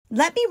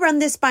Let me run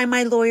this by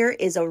my lawyer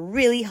is a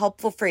really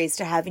helpful phrase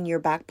to have in your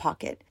back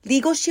pocket.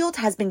 Legal Shield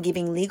has been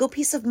giving legal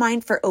peace of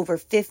mind for over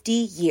 50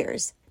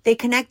 years. They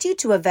connect you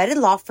to a vetted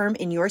law firm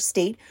in your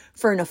state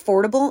for an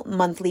affordable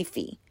monthly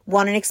fee.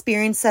 Want an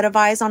experienced set of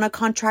eyes on a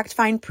contract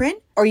fine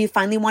print? Or you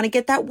finally want to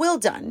get that will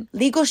done?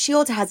 Legal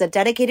Shield has a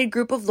dedicated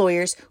group of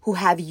lawyers who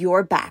have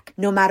your back,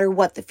 no matter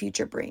what the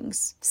future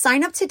brings.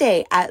 Sign up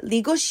today at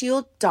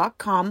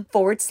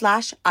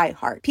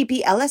LegalShield.com/iHeart.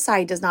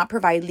 PPLSI does not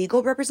provide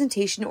legal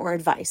representation or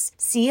advice.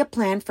 See a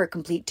plan for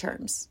complete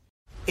terms.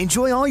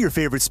 Enjoy all your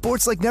favorite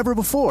sports like never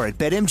before at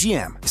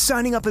BetMGM.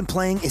 Signing up and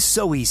playing is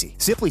so easy.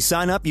 Simply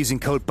sign up using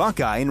code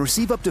Buckeye and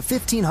receive up to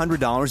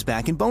 $1,500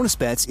 back in bonus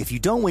bets if you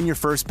don't win your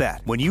first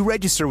bet. When you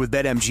register with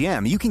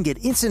BetMGM, you can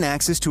get instant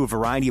access to a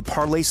variety of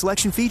parlay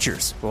selection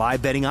features,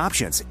 live betting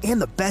options,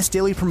 and the best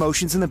daily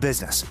promotions in the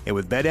business. And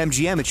with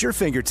BetMGM at your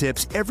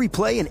fingertips, every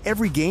play and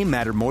every game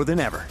matter more than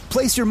ever.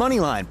 Place your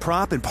moneyline,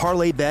 prop, and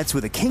parlay bets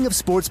with the king of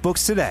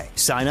sportsbooks today.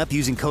 Sign up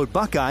using code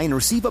Buckeye and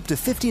receive up to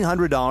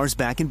 $1,500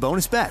 back in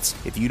bonus bets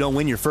if you don't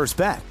win your first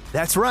bet.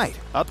 That's right,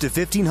 up to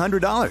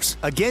 $1,500.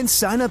 Again,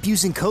 sign up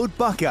using code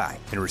Buckeye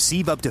and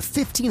receive up to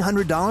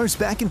 $1,500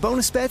 back in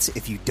bonus bets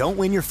if you don't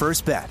win your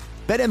first bet.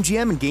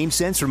 BetMGM and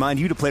GameSense remind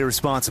you to play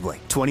responsibly.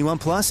 21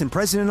 plus and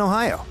present in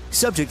Ohio.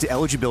 Subject to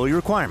eligibility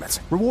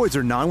requirements. Rewards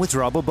are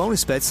non-withdrawable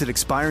bonus bets that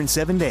expire in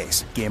 7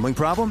 days. Gambling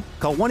problem?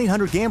 Call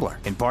 1-800-GAMBLER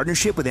in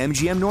partnership with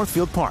MGM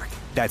Northfield Park.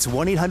 That's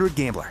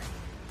 1-800-GAMBLER.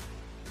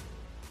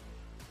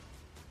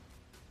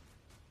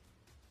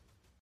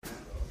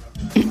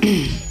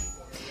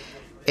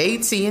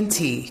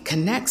 AT&T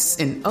connects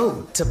an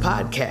ode to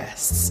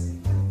podcasts.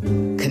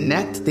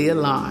 Connect the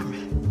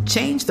alarm.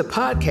 Change the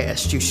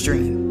podcast you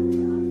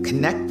stream.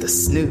 Connect the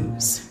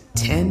snooze.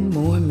 10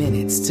 more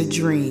minutes to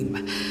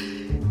dream.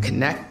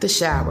 Connect the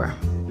shower.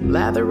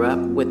 Lather up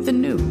with the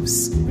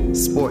news.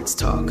 Sports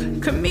talk,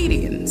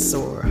 comedians,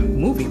 or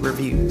movie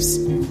reviews.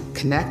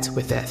 Connect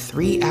with that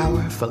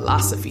 3-hour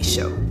philosophy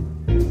show.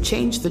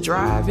 Change the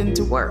drive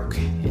into work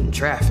in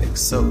traffic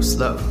so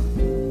slow.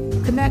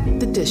 Connect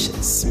the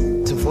dishes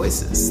to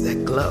voices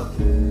that glow.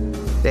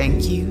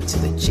 Thank you to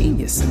the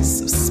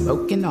geniuses of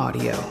spoken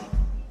audio.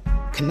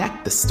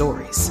 Connect the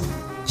stories.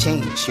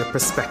 Change your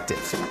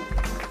perspective.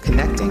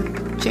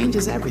 Connecting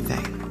changes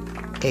everything.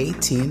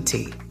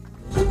 AT&T.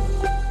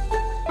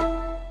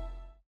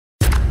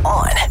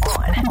 On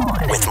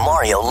with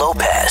Mario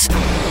Lopez.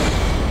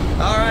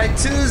 All right,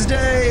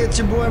 Tuesday, it's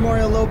your boy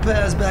Mario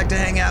Lopez back to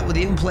hang out with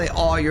you and play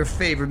all your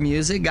favorite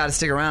music. Got to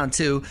stick around,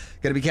 too.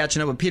 Going to be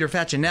catching up with Peter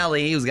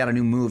Facinelli, who's got a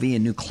new movie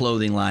and new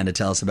clothing line to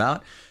tell us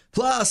about.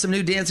 Plus, some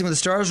new Dancing with the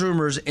Stars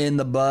rumors in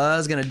the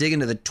buzz. Going to dig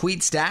into the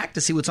tweet stack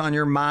to see what's on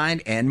your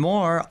mind and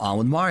more. On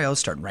with Mario,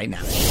 starting right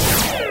now.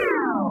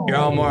 You're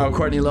on Mario,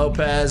 Courtney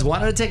Lopez.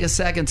 Wanted to take a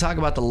second to talk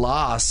about the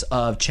loss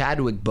of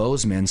Chadwick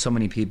Boseman. So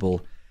many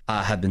people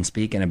have been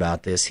speaking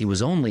about this. He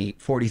was only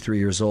 43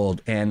 years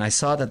old, and I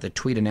saw that the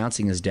tweet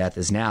announcing his death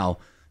is now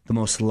the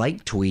most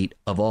liked tweet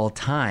of all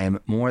time,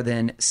 more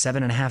than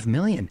 7.5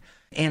 million.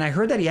 And I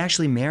heard that he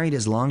actually married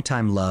his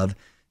longtime love,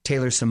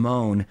 Taylor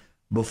Simone,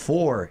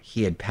 before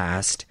he had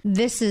passed.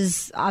 This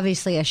is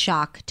obviously a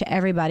shock to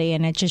everybody,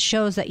 and it just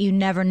shows that you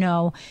never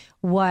know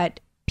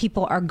what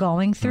people are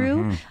going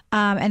through.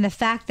 And the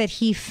fact that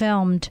he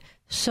filmed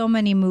so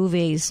many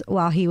movies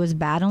while he was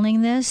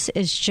battling this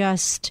is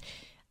just...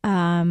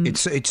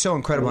 It's so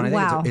incredible. And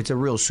I think it's a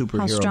real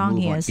superhero How strong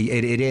move. He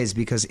is. It is,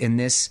 because in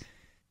this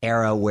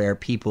era where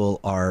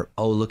people are,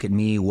 oh, look at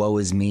me, woe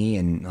is me,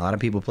 and a lot of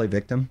people play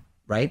victim,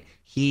 right?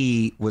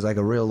 He was like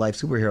a real life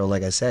superhero,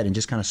 like I said, and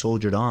just kind of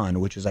soldiered on,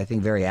 which was, I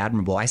think, very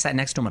admirable. I sat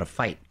next to him at a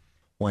fight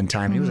one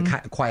time. He was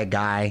a quiet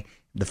guy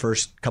the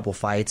first couple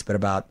fights, but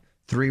about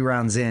 3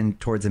 rounds in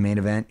towards the main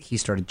event, he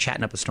started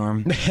chatting up a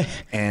storm,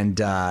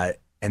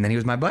 and then he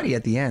was my buddy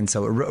at the end.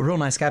 So a real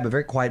nice guy, but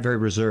very quiet, very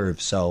reserved.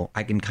 So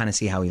I can kind of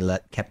see how he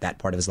kept that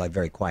part of his life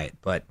very quiet.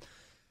 But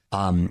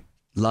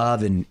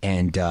love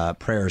and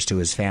prayers to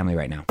his family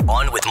right now.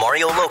 On with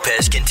Mario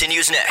Lopez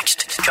continues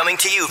next. Coming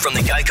to you from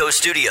the Geico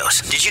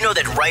Studios. Did you know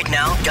that right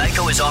now,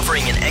 Geico is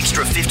offering an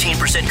extra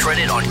 15%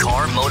 credit on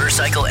car,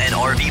 motorcycle, and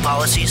RV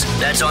policies?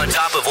 That's on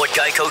top of what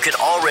Geico could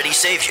already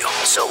save you.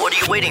 So what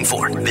are you waiting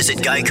for? Visit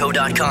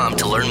geico.com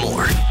to learn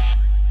more.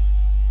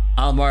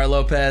 I'm Mario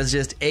Lopez,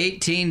 just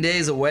 18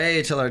 days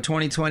away till our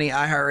 2020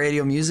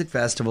 iHeartRadio Music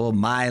Festival.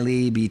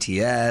 Miley,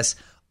 BTS,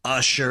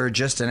 Usher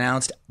just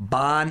announced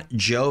Bon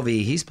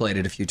Jovi. He's played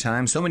it a few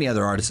times. So many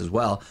other artists as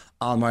well.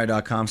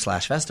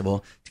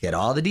 allmario.com/festival to get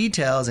all the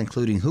details,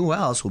 including who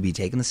else will be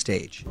taking the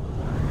stage.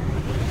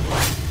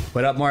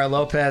 What up, Mario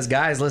Lopez?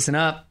 Guys, listen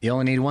up. You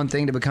only need one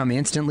thing to become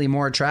instantly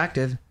more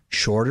attractive.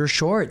 Shorter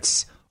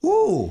shorts.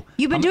 Ooh.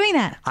 You've been doing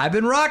that. I've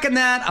been rocking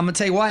that. I'm going to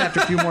tell you why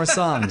after a few more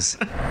songs.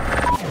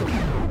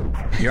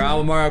 You're on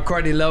with Mario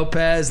Courtney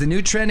Lopez. The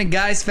new trend in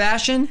guys'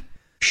 fashion?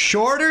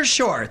 Shorter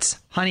shorts.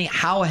 Honey,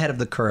 how ahead of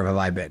the curve have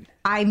I been?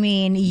 I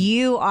mean,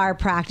 you are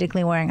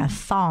practically wearing a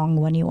thong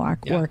when you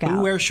work out.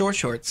 Who wears short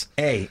shorts?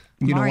 Hey,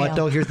 you Mario. know what,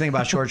 though? Here's the thing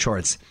about short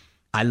shorts.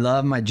 I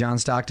love my John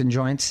Stockton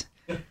joints.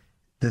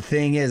 The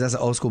thing is, that's an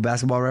old school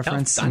basketball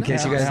reference, in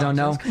case you guys don't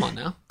know. Come on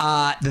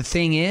now. The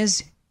thing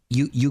is,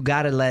 you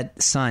got to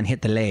let sun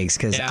hit the legs,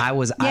 because I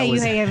was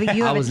you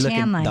have a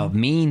tan line. The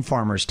mean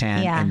farmer's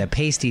tan and the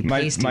pasty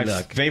my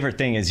look. Favorite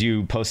thing is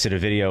you posted a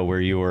video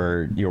where you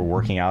were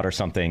working out or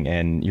something,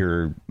 and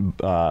your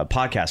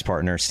podcast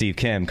partner Steve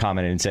Kim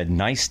commented and said,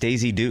 "Nice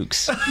Daisy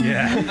Dukes."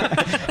 Yeah,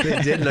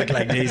 it did look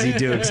like Daisy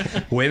Dukes.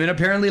 Women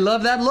apparently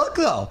love that look,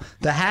 though.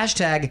 The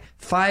hashtag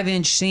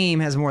 5-inch seam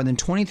has more than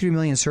 23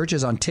 million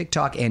searches on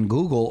TikTok and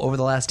Google over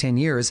the last 10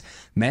 years.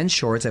 Men's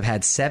shorts have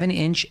had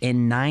 7-inch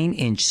and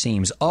 9-inch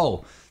seams.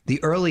 Oh,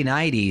 the early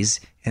 90s,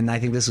 and I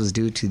think this was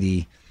due to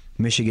the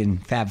Michigan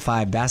Fab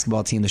Five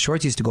basketball team. The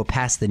shorts used to go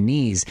past the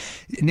knees.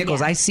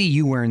 Nichols, I see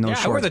you wearing those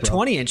shorts. I wear the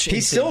 20-inch.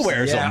 He still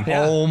wears them.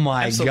 Yeah. Oh,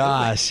 my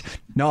gosh.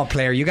 No,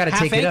 player, you got to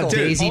take it up.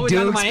 Daisy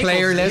Dukes,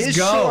 player, let's His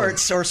go. His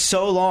shorts are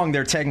so long,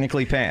 they're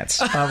technically pants.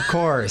 Of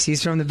course.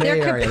 He's from the Bay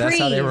Area. That's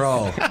how they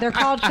roll. They're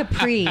called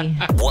capri.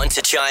 Want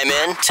to chime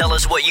in? Tell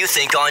us what you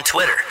think on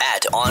Twitter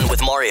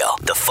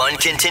 @OnWithMario. The fun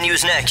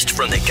continues next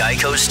from the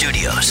Geico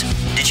Studios.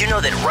 Did you know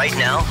that right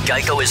now,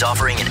 Geico is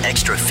offering an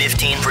extra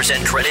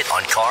 15% credit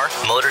on car,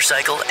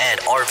 motorcycle,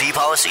 and RV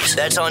policies?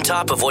 That's on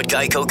top of what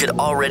Geico could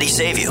already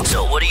save you.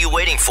 So what are you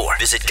waiting for?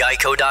 Visit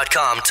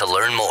Geico.com to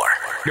learn more.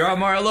 You're on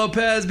Mario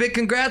Lopez. Big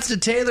congrats to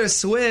Taylor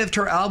Swift.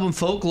 Her album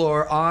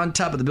Folklore on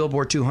top of the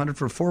Billboard 200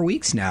 for 4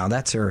 weeks now.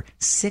 That's her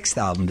 6th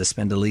album to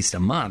spend at least a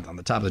month on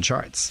the top of the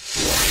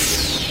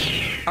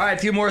charts. All right,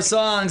 a few more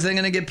songs. Then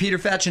going to get Peter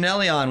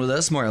Facinelli on with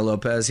us. Mario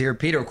Lopez here.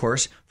 Peter, of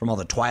course, from all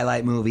the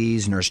Twilight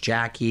movies, Nurse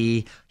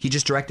Jackie. He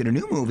just directed a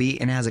new movie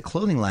and has a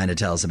clothing line to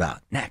tell us about.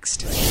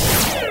 Next.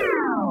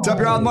 What's up,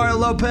 y'all? Mario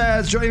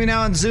Lopez. Joining me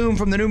now on Zoom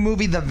from the new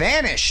movie The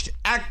Vanished.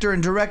 Actor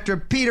and director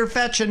Peter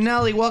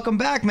Facinelli. Welcome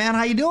back, man.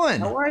 How you doing?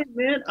 How are you,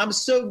 man? I'm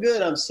so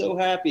good. I'm so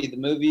happy. The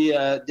movie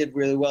did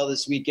really well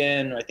this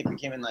weekend. I think we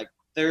came in like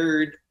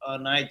 3rd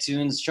on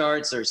iTunes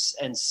charts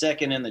and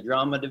 2nd in the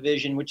drama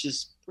division, which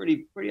is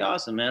pretty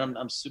awesome, man.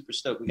 I'm super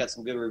stoked. We got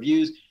some good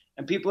reviews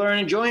and people are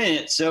enjoying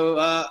it.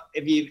 So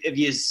if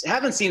you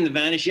haven't seen The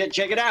Vanished yet,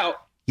 check it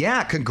out.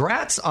 Yeah,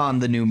 congrats on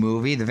the new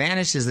movie. The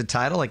Vanished is the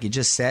title, like you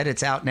just said.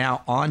 It's out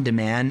now on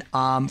demand.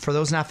 For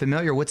those not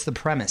familiar, what's the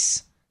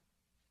premise?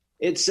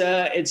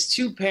 It's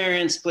two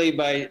parents played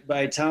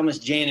by Thomas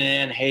Jane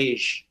and Anne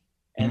Heche,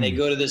 and they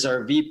go to this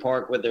RV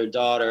park with their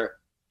daughter,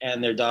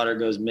 and their daughter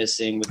goes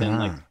missing within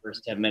like the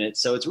first 10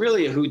 minutes. So it's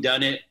really a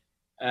whodunit,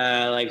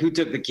 like who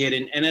took the kid.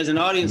 And as an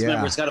audience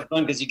member, it's kind of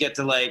fun because you get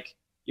to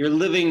you're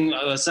living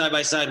side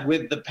by side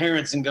with the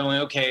parents and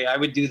going, okay, I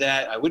would do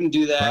that, I wouldn't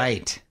do that.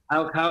 Right.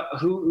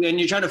 Who, and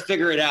you're trying to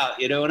figure it out,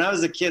 you know. When I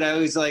was a kid, I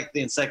always liked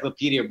the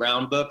Encyclopedia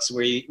Brown books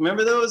where you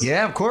remember those?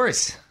 Yeah, of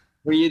course.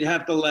 Where you'd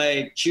have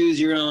to choose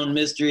your own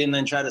mystery and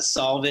then try to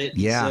solve it.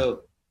 Yeah.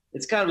 So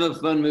it's kind of a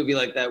fun movie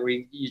like that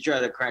where you try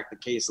to crack the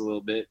case a little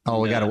bit.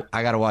 Oh,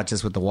 I gotta watch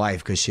this with the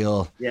wife because she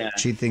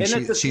thinks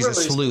she's a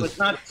sleuth. So it's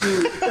not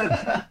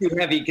too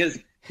heavy because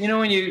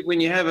when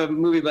you have a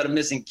movie about a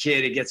missing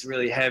kid, it gets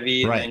really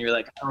heavy, and then you're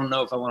like, I don't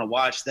know if I want to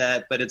watch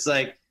that. But it's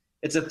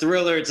it's a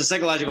thriller. It's a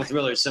psychological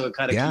thriller, so it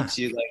kind of keeps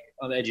you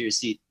on the edge of your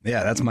seat.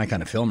 Yeah, that's my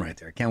kind of film right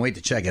there. Can't wait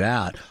to check it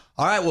out.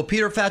 All right, well,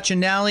 Peter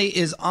Facinelli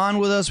is on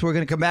with us. We're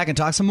going to come back and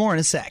talk some more in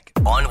a sec.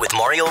 On with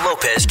Mario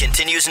Lopez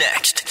continues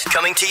next.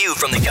 Coming to you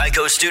from the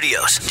Geico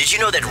Studios. Did you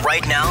know that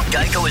right now,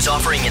 Geico is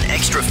offering an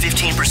extra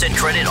 15%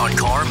 credit on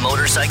car,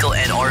 motorcycle,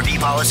 and RV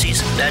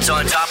policies? That's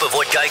on top of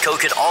what Geico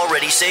could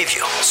already save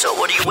you. So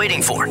what are you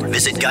waiting for?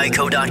 Visit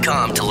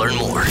Geico.com to learn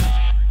more.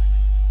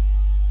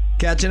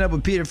 Catching up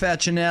with Peter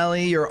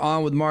Facinelli. You're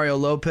on with Mario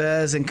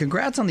Lopez. And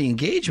congrats on the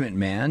engagement,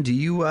 man. Do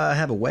you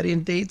have a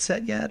wedding date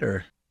set yet?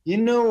 Or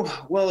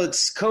well,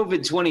 it's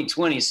COVID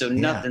 2020, so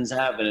nothing's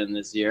happening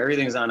this year.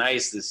 Everything's on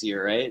ice this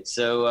year, right?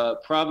 So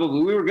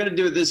probably we were going to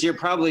do it this year.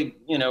 Probably,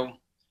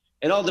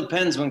 it all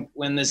depends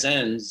when this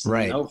ends.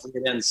 Right. And hopefully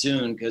it ends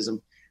soon because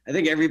I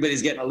think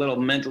everybody's getting a little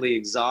mentally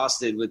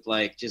exhausted with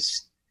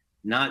just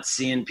not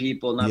seeing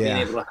people, not being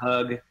able to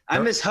hug. I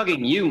miss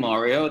hugging you,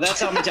 Mario.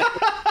 That's how much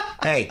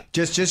Hey,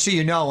 just so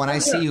you know, when I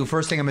see you,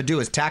 first thing I'm going to do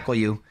is tackle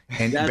you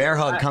and bear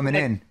hug coming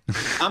in.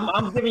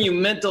 I'm giving you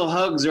mental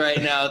hugs right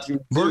now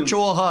through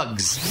virtual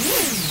hugs.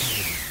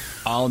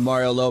 All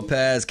Mario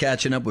Lopez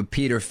catching up with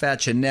Peter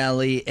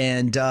Facinelli.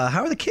 And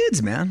how are the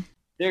kids, man?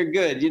 They're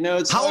good.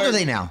 It's how old are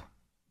they now?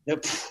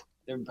 They're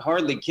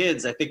hardly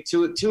kids. I think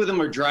two of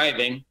them are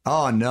driving.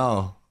 Oh,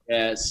 no.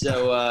 Yeah,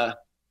 so,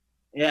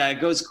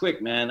 it goes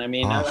quick, man. I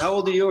mean, how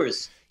old are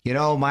yours?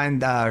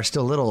 Mine are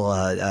still little,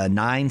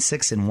 9,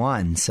 6, and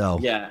 1. So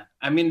yeah,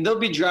 I mean they'll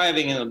be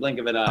driving in the blink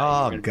of an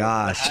eye. Oh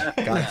gosh,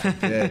 God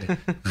forbid.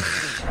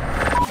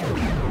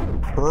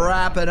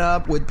 Wrap it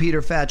up with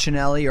Peter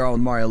Facinelli. You're on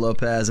with Mario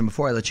Lopez, and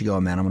before I let you go,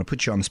 man, I'm going to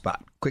put you on the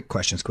spot. Quick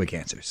questions, quick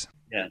answers.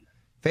 Yeah.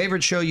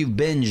 Favorite show you've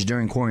binged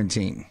during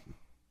quarantine?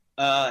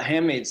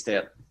 Handmaid's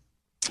Tale.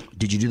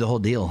 Did you do the whole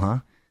deal, huh?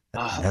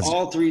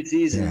 All 3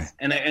 seasons,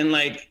 and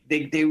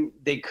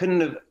they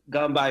couldn't have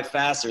gone by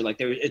faster.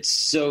 It's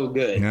so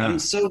good. Yeah. I'm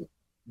so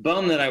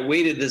bummed that I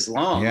waited this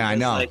long. Yeah, I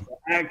know. The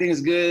acting is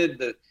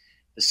good.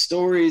 the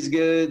story is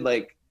good.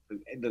 Like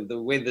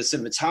the way the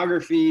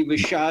cinematography was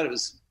shot, it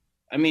was.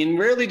 I mean,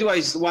 rarely do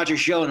I watch a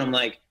show and I'm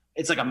like,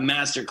 it's like a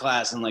master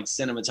class in like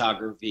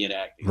cinematography and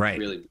acting. Right.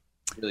 Really,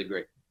 really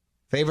great.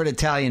 Favorite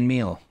Italian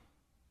meal?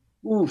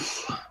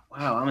 Oof.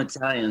 Wow, I'm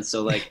Italian,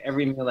 so like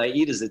every meal I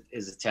eat is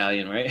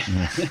Italian, right?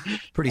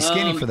 Pretty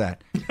skinny for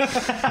that.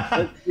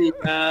 Let's see.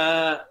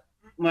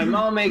 My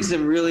mom makes a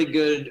really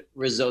good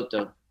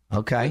risotto.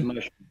 Okay. with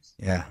mushrooms.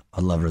 Yeah,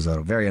 I love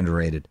risotto. Very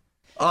underrated.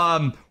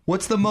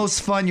 What's the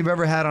most fun you've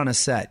ever had on a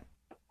set?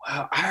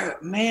 Wow, I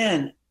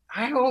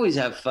always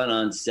have fun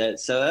on set,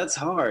 so that's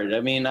hard.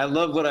 I mean, I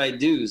love what I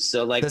do.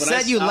 So like The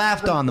set you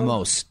laughed on the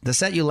most. The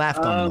set you laughed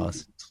on the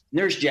most.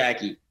 Nurse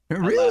Jackie.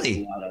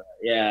 Really?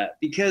 Yeah,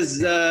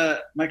 because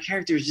my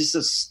character is just so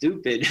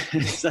stupid.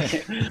 It's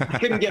like, I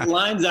couldn't get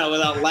lines out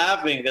without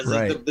laughing because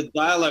Right. the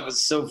dialogue was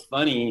so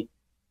funny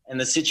and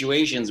the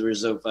situations were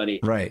so funny.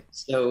 Right.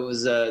 So it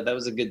was that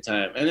was a good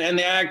time. And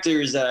the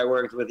actors that I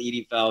worked with,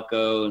 Edie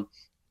Falco and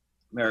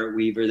Merritt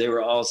Weaver, they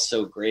were all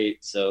so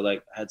great. So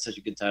like I had such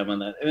a good time on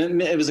that.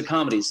 And it was a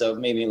comedy, so it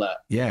made me laugh.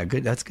 Yeah,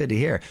 good. That's good to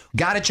hear.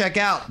 Got to check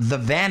out The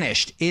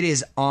Vanished. It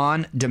is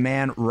on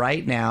demand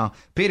right now.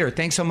 Peter,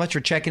 thanks so much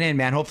for checking in,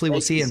 man. Hopefully we'll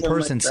Thank see you in so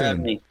person much for having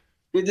soon. me.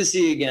 Good to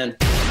see you again.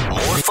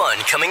 More fun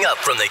coming up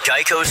from the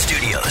Geico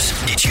Studios.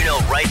 Did you know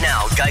right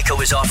now Geico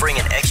is offering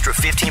an extra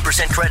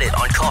 15% credit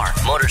on car,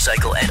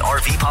 motorcycle, and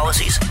RV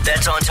policies?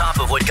 That's on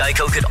top of what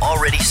Geico could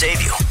already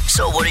save you.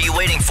 So what are you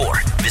waiting for?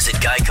 Visit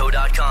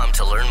geico.com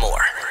to learn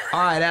more.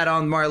 All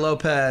right, @ Mario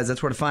Lopez.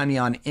 That's where to find me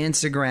on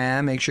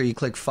Instagram. Make sure you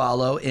click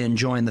follow and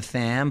join the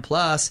fam.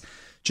 Plus,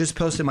 just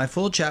posted my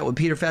full chat with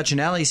Peter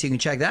Facinelli, so you can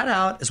check that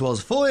out, as well as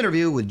a full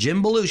interview with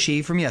Jim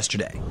Belushi from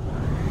yesterday.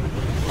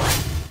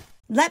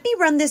 Let me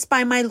run this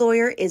by my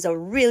lawyer is a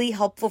really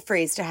helpful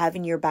phrase to have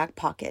in your back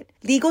pocket.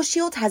 Legal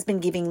Shield has been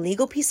giving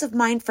legal peace of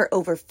mind for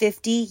over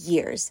 50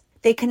 years.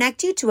 They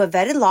connect you to a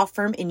vetted law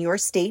firm in your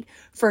state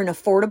for an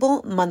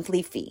affordable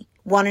monthly fee.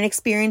 Want an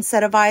experienced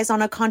set of eyes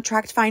on a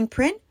contract fine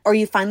print? Or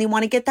you finally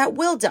want to get that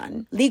will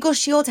done? Legal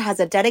Shield has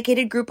a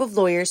dedicated group of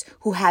lawyers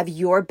who have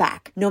your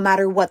back, no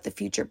matter what the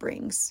future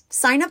brings.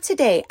 Sign up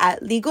today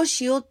at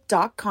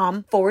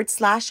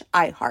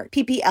LegalShield.com/iHeart.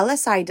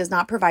 PPLSI does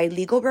not provide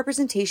legal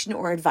representation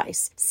or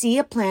advice. See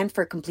a plan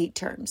for complete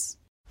terms.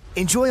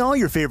 Enjoy all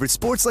your favorite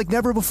sports like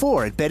never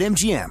before at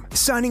BetMGM.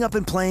 Signing up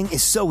and playing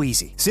is so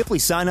easy. Simply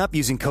sign up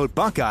using code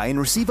Buckeye and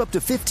receive up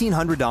to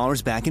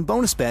 $1,500 back in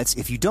bonus bets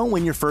if you don't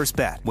win your first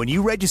bet. When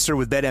you register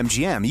with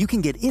BetMGM, you can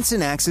get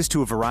instant access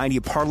to a variety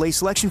of parlay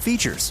selection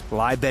features,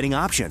 live betting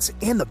options,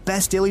 and the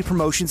best daily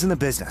promotions in the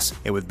business.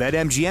 And with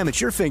BetMGM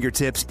at your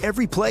fingertips,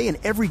 every play and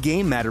every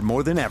game matter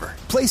more than ever.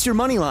 Place your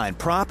moneyline,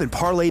 prop, and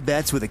parlay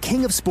bets with the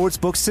king of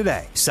sportsbooks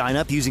today. Sign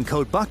up using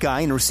code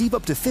Buckeye and receive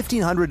up to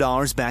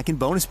 $1,500 back in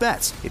bonus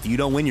bets if you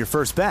don't win your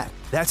first bet.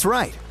 That's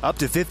right, up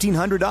to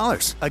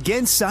 $1,500.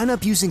 Again, sign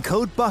up using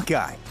code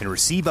Buckeye and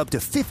receive up to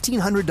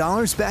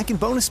 $1,500 back in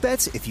bonus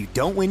bets if you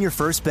don't win your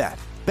first bet.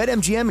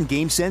 BetMGM and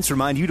GameSense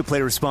remind you to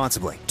play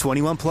responsibly.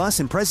 21 plus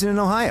and present in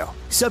Ohio.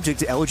 Subject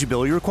to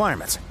eligibility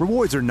requirements.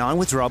 Rewards are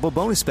non-withdrawable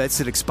bonus bets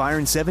that expire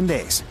in 7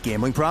 days.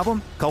 Gambling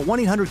problem? Call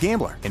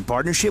 1-800-GAMBLER in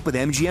partnership with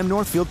MGM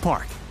Northfield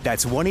Park.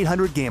 That's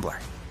 1-800-GAMBLER.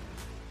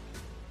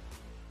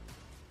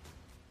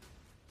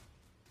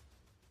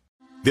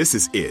 This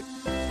is it.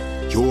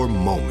 Your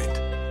moment.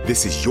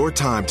 This is your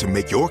time to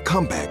make your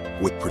comeback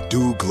with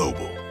Purdue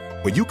Global.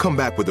 When you come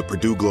back with a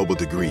Purdue Global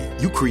degree,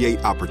 you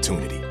create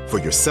opportunity for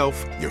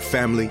yourself, your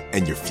family,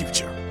 and your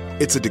future.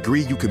 It's a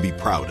degree you can be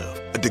proud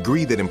of, a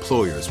degree that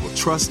employers will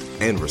trust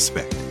and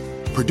respect.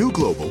 Purdue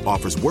Global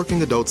offers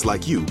working adults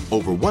like you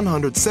over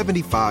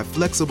 175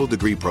 flexible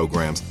degree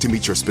programs to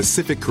meet your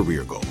specific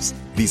career goals.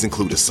 These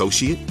include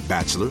associate,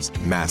 bachelor's,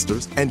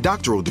 master's, and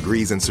doctoral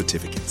degrees and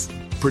certificates.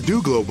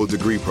 Purdue Global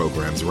degree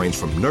programs range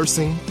from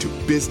nursing to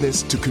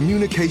business to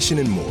communication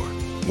and more.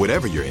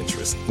 Whatever your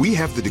interest, we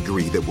have the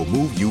degree that will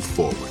move you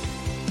forward.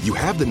 You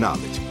have the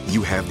knowledge,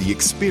 you have the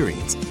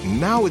experience.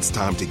 Now it's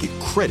time to get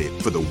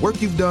credit for the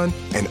work you've done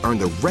and earn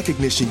the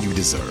recognition you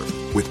deserve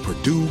with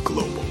Purdue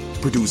Global,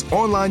 Purdue's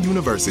online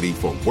university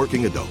for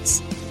working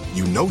adults.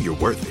 You know you're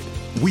worth it.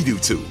 We do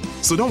too.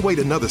 So don't wait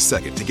another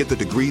second to get the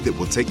degree that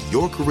will take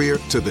your career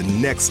to the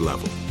next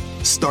level.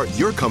 Start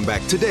your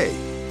comeback today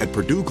at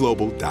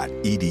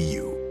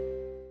purdueglobal.edu.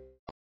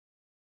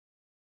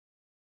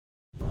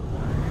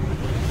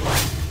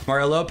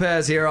 Mario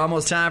Lopez here.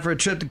 Almost time for a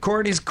trip to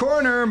Courtney's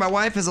Corner. My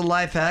wife has a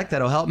life hack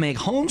that'll help make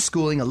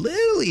homeschooling a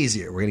little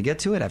easier. We're going to get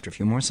to it after a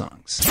few more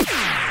songs.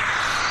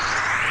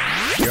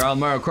 You're on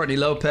Mario Courtney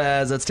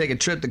Lopez. Let's take a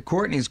trip to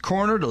Courtney's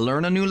Corner to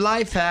learn a new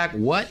life hack.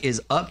 What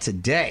is up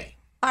today?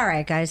 All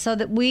right, guys. So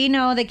that we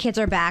know that kids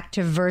are back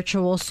to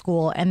virtual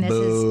school, and this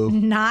is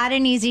not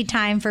an easy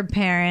time for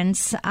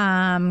parents.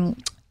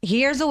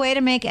 Here's a way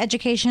to make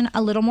education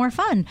a little more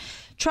fun.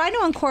 Try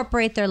to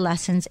incorporate their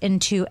lessons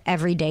into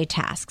everyday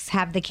tasks.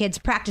 Have the kids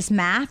practice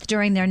math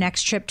during their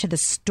next trip to the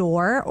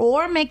store,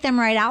 or make them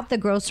write out the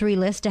grocery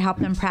list to help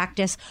them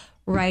practice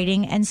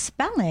writing and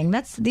spelling.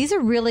 These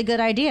are really good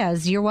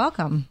ideas. You're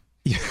welcome.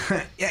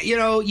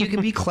 Yeah, you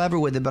can be clever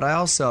with it, but I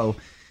also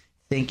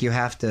think you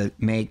have to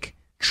make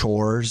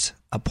chores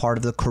a part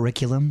of the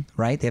curriculum,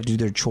 right? They have to do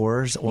their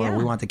chores, or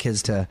we want the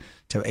kids to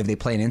if they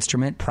play an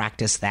instrument,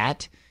 practice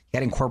that. You got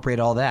to incorporate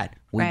all that.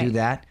 We do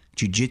that.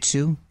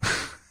 Jiu-jitsu.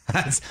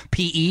 That's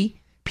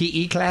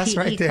PE class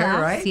right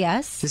there, right?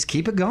 Yes. Just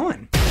keep it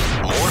going.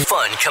 More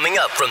fun coming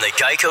up from the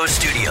Geico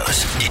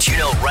Studios. Did you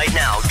know right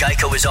now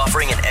Geico is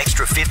offering an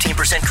extra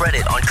 15%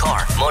 credit on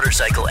car,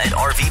 motorcycle, and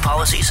RV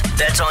policies?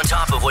 That's on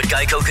top of what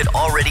Geico could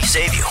already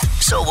save you.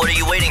 So what are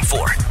you waiting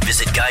for?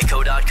 Visit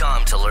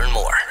geico.com to learn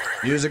more.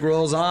 Music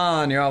rolls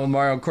on. You're on with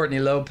Mario, Courtney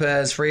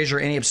Lopez. Fraser,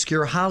 any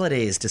obscure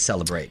holidays to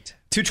celebrate?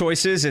 2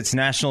 choices. It's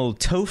National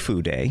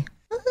Tofu Day.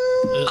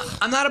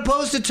 I'm not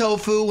opposed to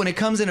tofu when it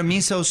comes in a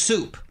miso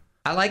soup.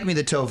 I like me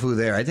the tofu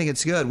there. I think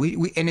it's good.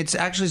 And it's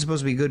actually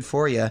supposed to be good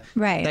for you.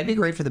 Right. That'd be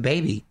great for the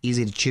baby.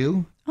 Easy to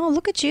chew. Oh,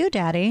 look at you,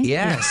 Daddy.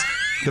 Yes.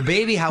 The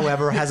baby,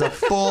 however, has a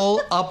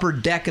full upper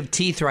deck of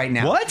teeth right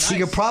now. What? He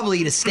could probably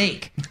eat a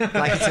steak.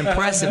 Like, it's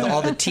impressive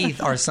all the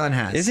teeth our son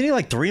has. Isn't he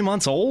like 3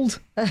 months old?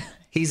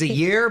 He's a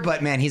year,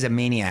 but man, he's a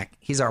maniac.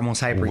 He's our most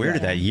hyper. Where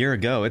did that year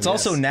go? It's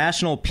also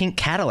National Pink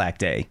Cadillac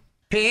Day.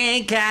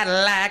 Pink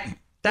Cadillac,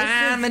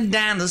 diamond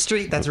down the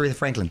street. That's Aretha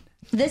Franklin.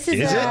 This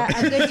is a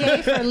good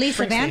day for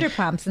Lisa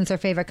Vanderpump since her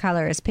favorite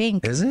color is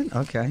pink. Is it?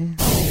 Okay.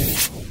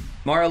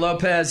 Mario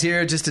Lopez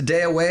here, just a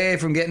day away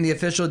from getting the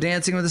official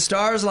Dancing with the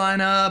Stars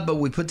lineup, but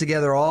we put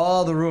together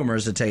all the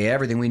rumors to tell you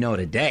everything we know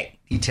today.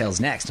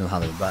 Details next on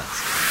Hollywood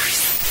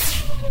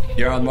Buzz.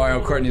 You're on Mario,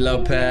 Courtney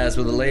Lopez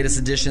with the latest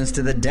additions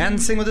to the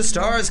Dancing with the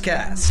Stars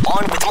cast.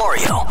 On with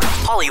Mario,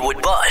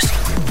 Hollywood Buzz.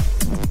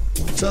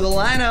 So the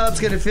lineup's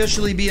going to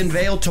officially be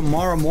unveiled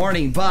tomorrow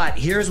morning, but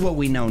here's what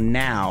we know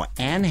now.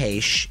 Anne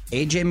Heche,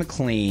 AJ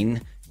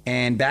McLean,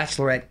 and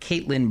Bachelorette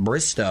Caitlin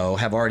Bristow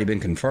have already been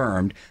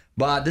confirmed.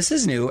 But this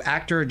is new.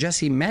 Actor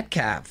Jesse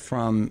Metcalf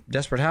from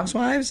Desperate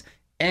Housewives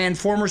and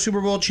former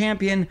Super Bowl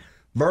champion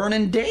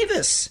Vernon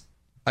Davis.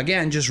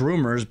 Again, just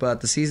rumors,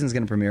 but the season's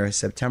going to premiere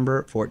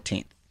September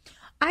 14th.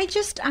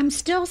 I'm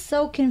still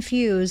so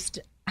confused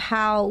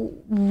how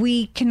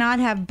we cannot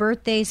have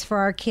birthdays for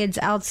our kids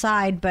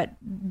outside, but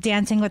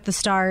Dancing with the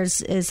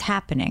Stars is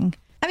happening.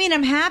 I mean,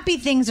 I'm happy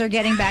things are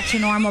getting back to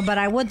normal, but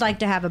I would like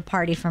to have a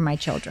party for my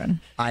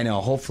children. I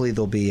know. Hopefully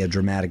there'll be a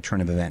dramatic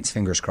turn of events.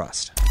 Fingers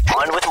crossed.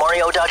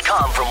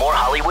 OnWithMario.com for more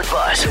Hollywood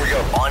buzz. Here we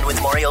go. On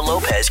with Mario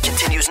Lopez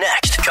continues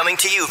next. Coming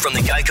to you from the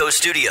Geico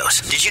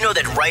Studios. Did you know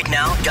that right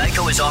now,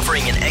 Geico is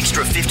offering an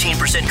extra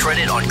 15%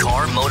 credit on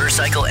car,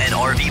 motorcycle, and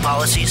RV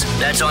policies?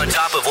 That's on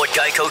top of what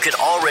Geico could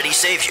already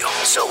save you.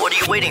 So what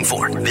are you waiting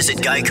for? Visit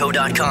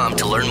Geico.com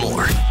to learn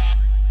more.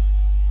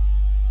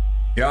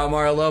 Yo,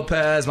 Mario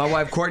Lopez. My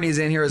wife Courtney's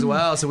in here as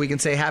well, so we can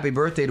say happy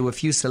birthday to a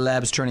few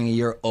celebs turning a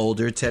year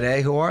older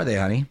today. Who are they,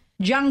 honey?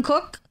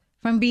 Jungkook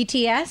from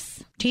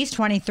BTS. He's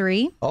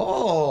 23.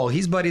 Oh,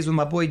 he's buddies with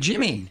my boy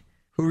Jimin,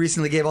 who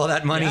recently gave all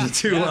that money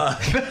to...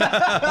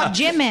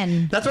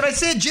 Jimin. That's what I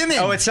said, Jimin.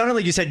 Oh, it sounded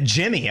like you said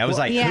Jimmy. I was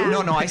like, yeah.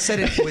 who? No, I said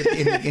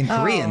it in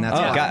Korean. That's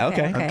why. God,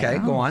 okay.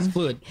 Go on.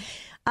 Fluid.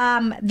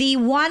 The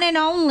one and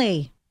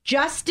only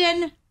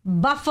Justin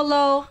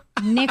Buffalo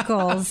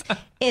Nichols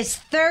is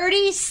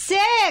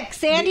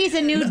 36, and he's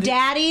a new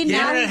daddy. The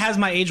now internet has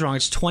my age wrong.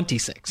 It's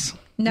 26.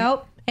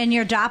 Nope. And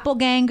your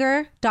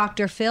doppelganger,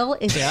 Dr. Phil,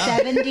 is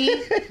 70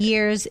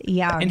 years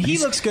young. And he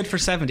looks good for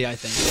 70, I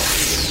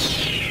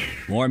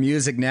think. More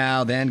music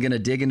now, then going to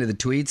dig into the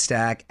tweet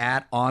stack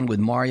at On With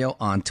Mario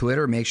on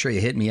Twitter. Make sure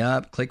you hit me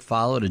up, click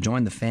follow to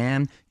join the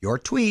fam. Your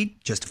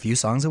tweet, just a few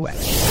songs away.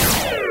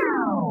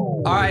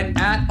 All right,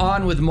 at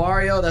On With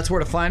Mario, that's where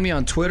to find me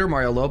on Twitter.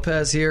 Mario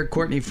Lopez here,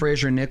 Courtney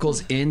Fraser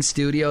Nichols in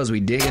studio as we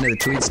dig into the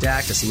tweet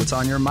stack to see what's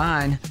on your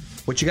mind.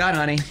 What you got,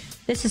 honey?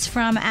 This is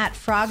from at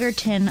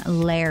Froggerton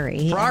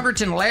Larry.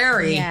 Froggerton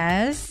Larry?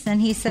 Yes,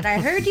 and he said, I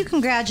heard you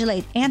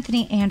congratulate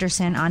Anthony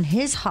Anderson on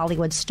his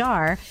Hollywood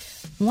star.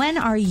 When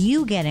are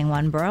you getting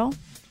one, bro?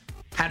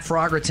 At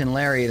Froggerton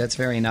Larry, that's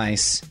very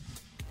nice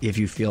if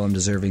you feel I'm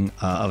deserving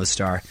of a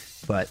star.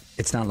 But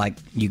it's not like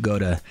you go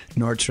to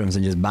Nordstrom's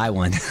and just buy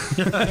one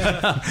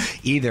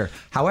either.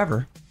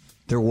 However,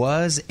 there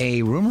was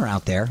a rumor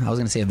out there. I was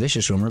going to say a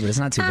vicious rumor, but it's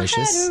not too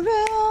vicious.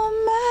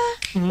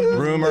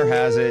 Rumor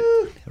has it.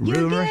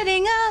 You're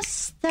getting a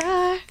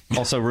star.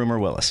 Also, Rumor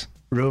Willis.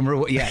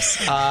 Rumor, yes.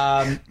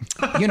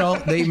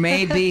 They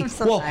may be...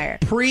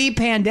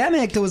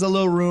 pre-pandemic, there was a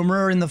little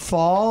rumor in the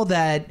fall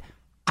that...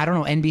 I don't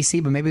know,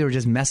 NBC, but maybe they were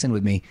just messing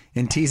with me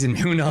and teasing me.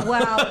 Who knows?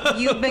 Well,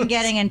 you've been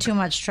getting in too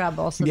much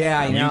trouble. So yeah,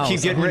 I know. You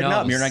keep getting written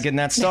up. You're not getting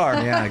that star.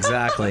 Yeah,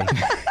 exactly.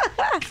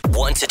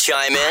 Want to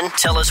chime in?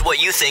 Tell us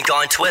what you think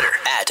on Twitter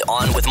at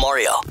On With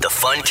Mario. The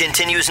fun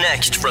continues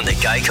next from the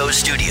Geico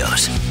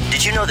Studios.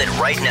 Did you know that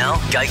right now,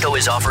 Geico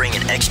is offering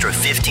an extra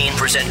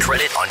 15%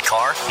 credit on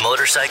car,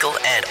 motorcycle,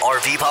 and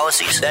RV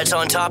policies? That's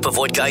on top of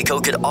what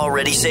Geico could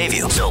already save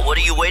you. So what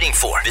are you waiting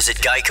for? Visit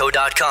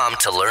Geico.com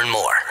to learn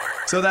more.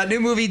 So that new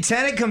movie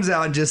Tenet comes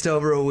out in just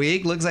over a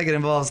week. Looks like it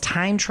involves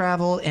time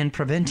travel and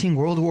preventing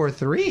World War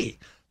III.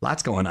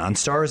 Lots going on.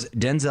 Stars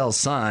Denzel's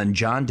son,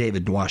 John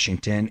David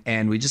Washington,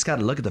 and we just got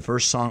to look at the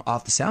first song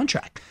off the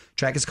soundtrack. The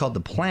track is called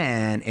The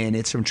Plan, and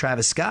it's from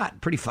Travis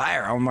Scott. Pretty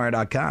fire.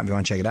 OnMario.com if you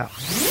want to check it out.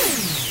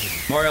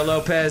 Mario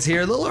Lopez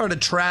here. A little hard to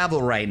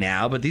travel right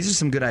now, but these are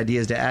some good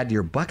ideas to add to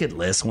your bucket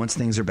list once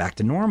things are back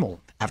to normal.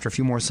 After a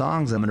few more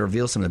songs, I'm going to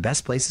reveal some of the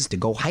best places to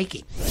go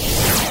hiking.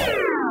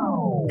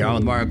 You're on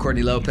with Mario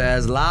Courtney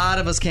Lopez. A lot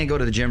of us can't go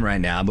to the gym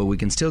right now, but we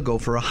can still go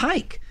for a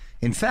hike.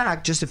 In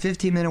fact, just a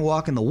 15-minute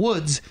walk in the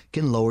woods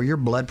can lower your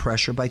blood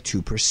pressure by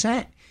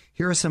 2%.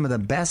 Here are some of the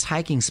best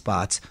hiking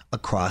spots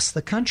across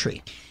the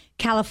country.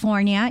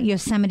 California,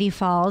 Yosemite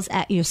Falls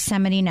at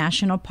Yosemite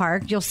National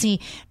Park. You'll see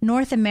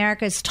North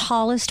America's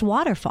tallest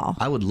waterfall.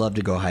 I would love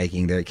to go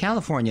hiking there.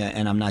 California,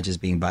 and I'm not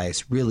just being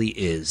biased, really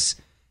is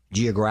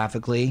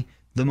geographically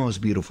the most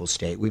beautiful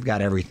state. We've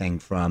got everything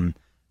from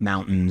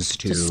mountains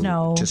to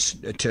snow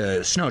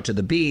to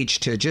the beach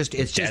to just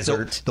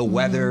desert. Just the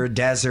weather,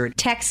 desert.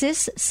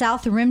 Texas,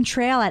 South Rim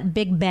Trail at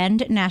Big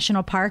Bend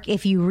National Park.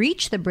 If you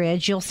reach the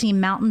bridge, you'll see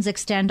mountains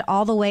extend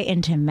all the way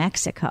into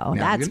Mexico.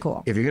 Now, That's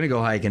cool. If you're going to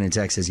go hiking in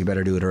Texas, you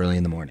better do it early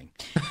in the morning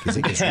because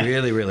it gets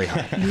really, really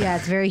hot. Yeah,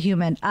 it's very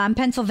humid.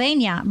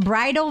 Pennsylvania,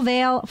 Bridal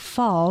Veil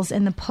Falls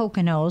in the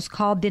Poconos,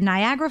 called the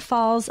Niagara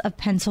Falls of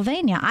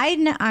Pennsylvania.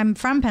 I'm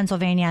from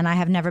Pennsylvania, and I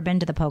have never been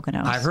to the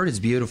Poconos. I've heard it's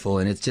beautiful,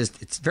 and it's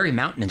very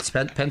mountainous.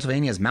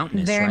 Pennsylvania is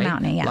mountainous, very right?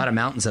 mountainy, yeah. A lot of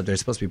mountains up there.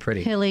 It's supposed to be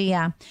pretty. Hilly,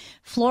 yeah.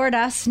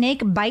 Florida,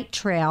 Snake Bite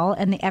Trail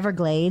in the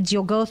Everglades.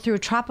 You'll go through a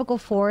tropical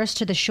forest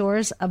to the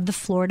shores of the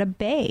Florida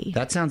Bay.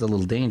 That sounds a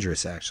little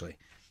dangerous, actually.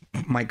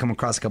 Might come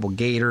across a couple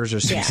gators or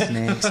some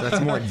snakes. That's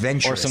more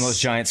adventurous. Or some of those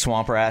giant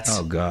swamp rats.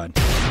 Oh, God.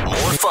 More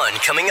fun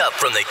coming up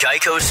from the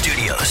Geico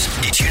Studios.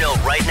 Did you know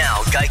right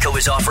now Geico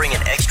is offering an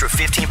extra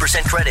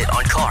 15% credit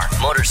on car,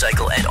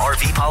 motorcycle, and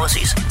RV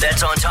policies?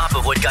 That's on top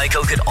of what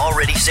Geico could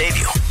already save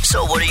you.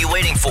 So what are you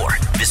waiting for?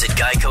 Visit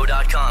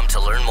geico.com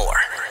to learn more.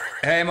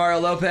 Hey, Mario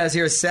Lopez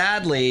here.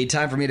 Sadly,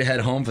 time for me to head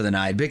home for the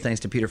night. Big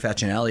thanks to Peter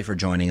Facinelli for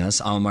joining us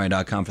on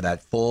Mario.com for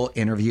that full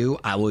interview.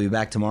 I will be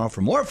back tomorrow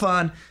for more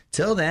fun.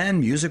 Till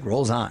then, music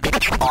rolls on.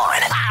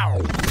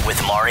 On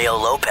with Mario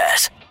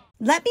Lopez.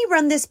 Let me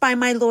run this by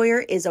my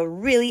lawyer is a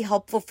really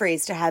helpful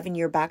phrase to have in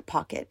your back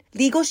pocket.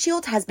 Legal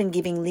Shield has been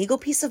giving legal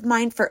peace of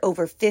mind for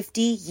over 50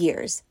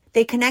 years.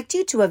 They connect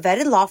you to a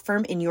vetted law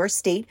firm in your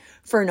state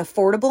for an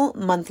affordable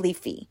monthly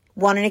fee.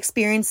 Want an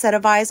experienced set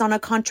of eyes on a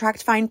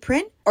contract fine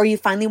print? Or you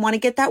finally want to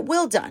get that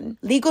will done?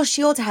 Legal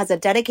Shield has a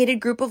dedicated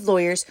group of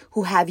lawyers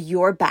who have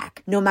your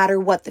back, no matter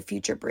what the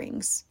future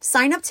brings.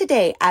 Sign up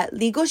today at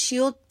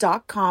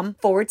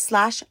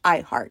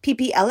LegalShield.com/iHeart.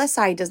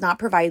 PPLSI does not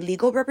provide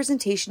legal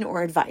representation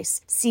or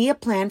advice. See a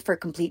plan for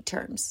complete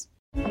terms.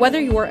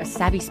 Whether you're a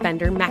savvy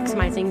spender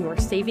maximizing your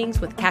savings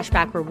with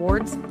cashback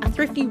rewards, a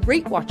thrifty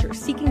rate watcher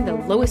seeking the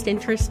lowest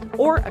interest,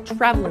 or a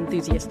travel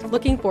enthusiast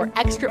looking for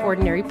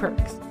extraordinary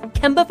perks,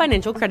 Kemba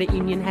Financial Credit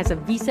Union has a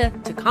visa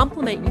to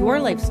complement your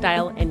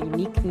lifestyle and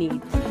unique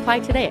needs. Apply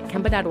today at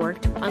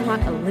Kemba.org to unlock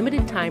a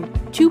limited time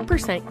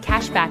 2%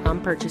 cash back on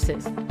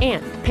purchases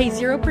and pay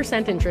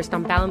 0% interest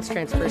on balance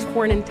transfers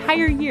for an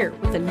entire year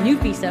with a new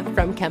visa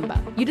from Kemba.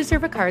 You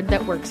deserve a card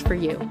that works for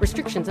you.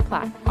 Restrictions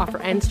apply. Offer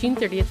ends June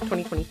 30th,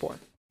 2024.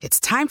 It's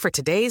time for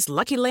today's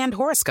Lucky Land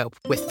horoscope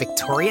with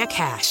Victoria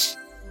Cash.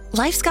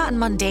 Life's gotten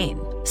mundane,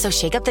 so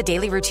shake up the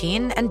daily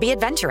routine and be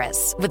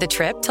adventurous with a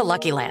trip to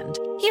Lucky Land.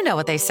 You know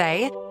what they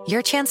say,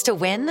 your chance to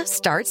win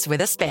starts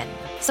with a spin.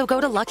 So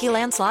go to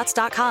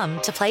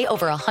LuckyLandSlots.com to play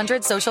over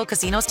 100 social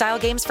casino-style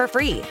games for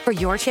free for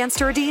your chance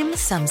to redeem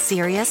some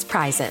serious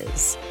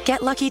prizes.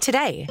 Get lucky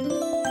today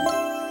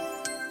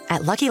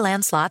at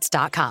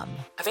LuckyLandSlots.com.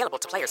 Available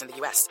to players in the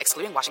U.S.,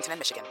 excluding Washington and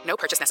Michigan. No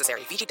purchase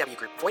necessary. VGW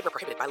Group. Void where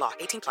prohibited by law.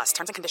 18+.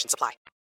 Terms and conditions apply.